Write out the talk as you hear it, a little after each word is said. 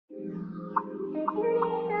Yeah,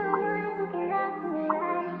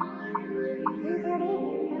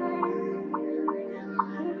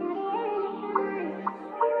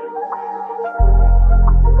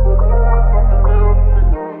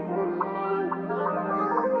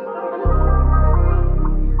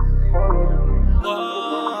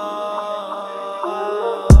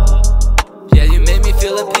 you made me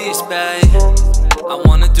feel at peace, babe. I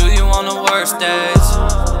wanna do you on the worst days,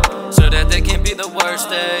 so that they can be the worst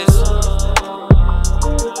days.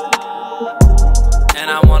 And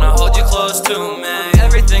I wanna hold you close to me.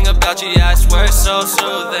 Everything about you, yeah, I swear it's so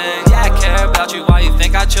soothing. Yeah, I care about you, why you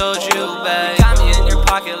think I chose you, babe? Got me in your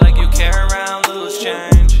pocket like you carry around loose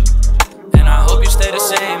change. And I hope you stay the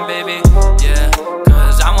same, baby. Yeah,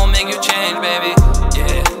 cause I won't make you change, baby.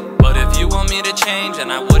 Yeah, but if you want me to change, then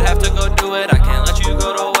I would have to go do it. I can't let you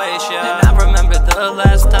go to waste, yeah. And I remember the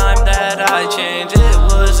last time that I changed. It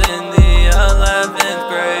was in the 11th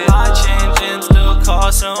grade. I changed and still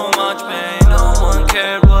caused so much pain. No one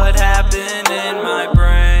cared what happened in my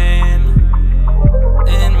brain.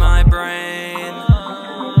 In my brain.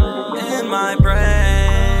 In my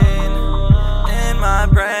brain. In my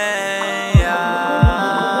brain,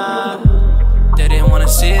 yeah. They didn't wanna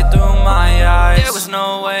see it through my eyes. There was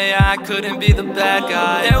no way I couldn't be the bad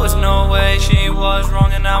guy. There was no way she was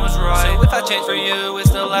wrong and I was right. So if I change for you, it's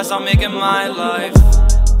the last I'll make in my life.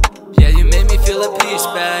 Yeah, you made me feel at peace,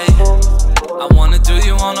 babe. I wanna do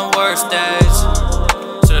you on the worst days,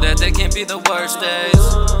 so that they can't be the worst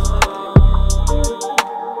days.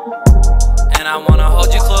 And I wanna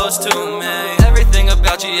hold you close to me. Everything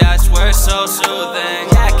about you, yeah, I swear it's so soothing.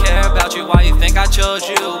 Yeah, I care about you, why you think I chose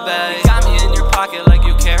you, babe? Got me in your pocket like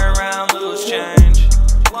you carry around loose change.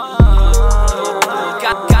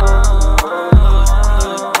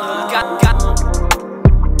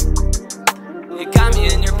 You got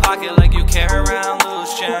me in your pocket like you carry around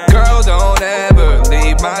loose change. Girl, don't ever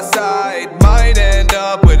leave my side. Might end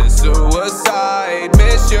up with a suicide.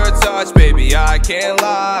 Miss your touch, baby, I can't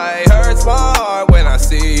lie. Hurts my heart when I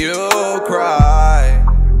see you cry.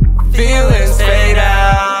 Feelings fade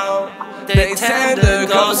out, they tend to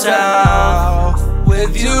go south.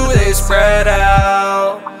 With you they spread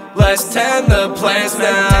out. Let's tend the plants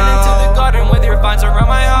now. Tend into the garden with your vines around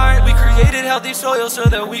my heart. We created healthy soil so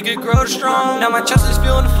that we could grow strong. Now my chest is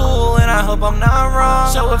feeling full and I hope I'm not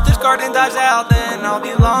wrong. So if this garden dies out, then I'll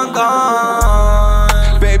be long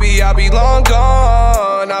gone. Baby, I'll be long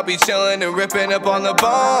gone. I'll be chillin' and ripping up on the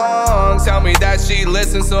bongs. Tell me that she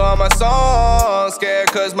listens to all my songs.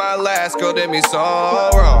 Scared cause my last girl did me so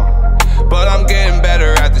wrong. But I'm getting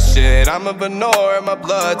better at the shit. I'm a Venor and my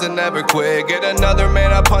blood to never quit. Get another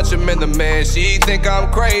man, I punch him in the mid. She think I'm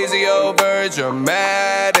crazy over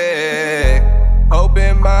dramatic.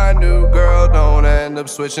 Hoping my new girl don't end up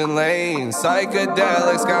switching lanes.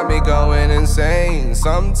 Psychedelics got me going insane.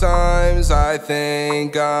 Sometimes I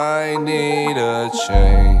think I need a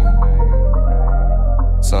change.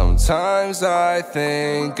 Sometimes I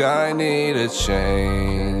think I need a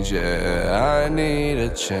change. Yeah, I need a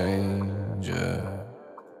change. Yeah.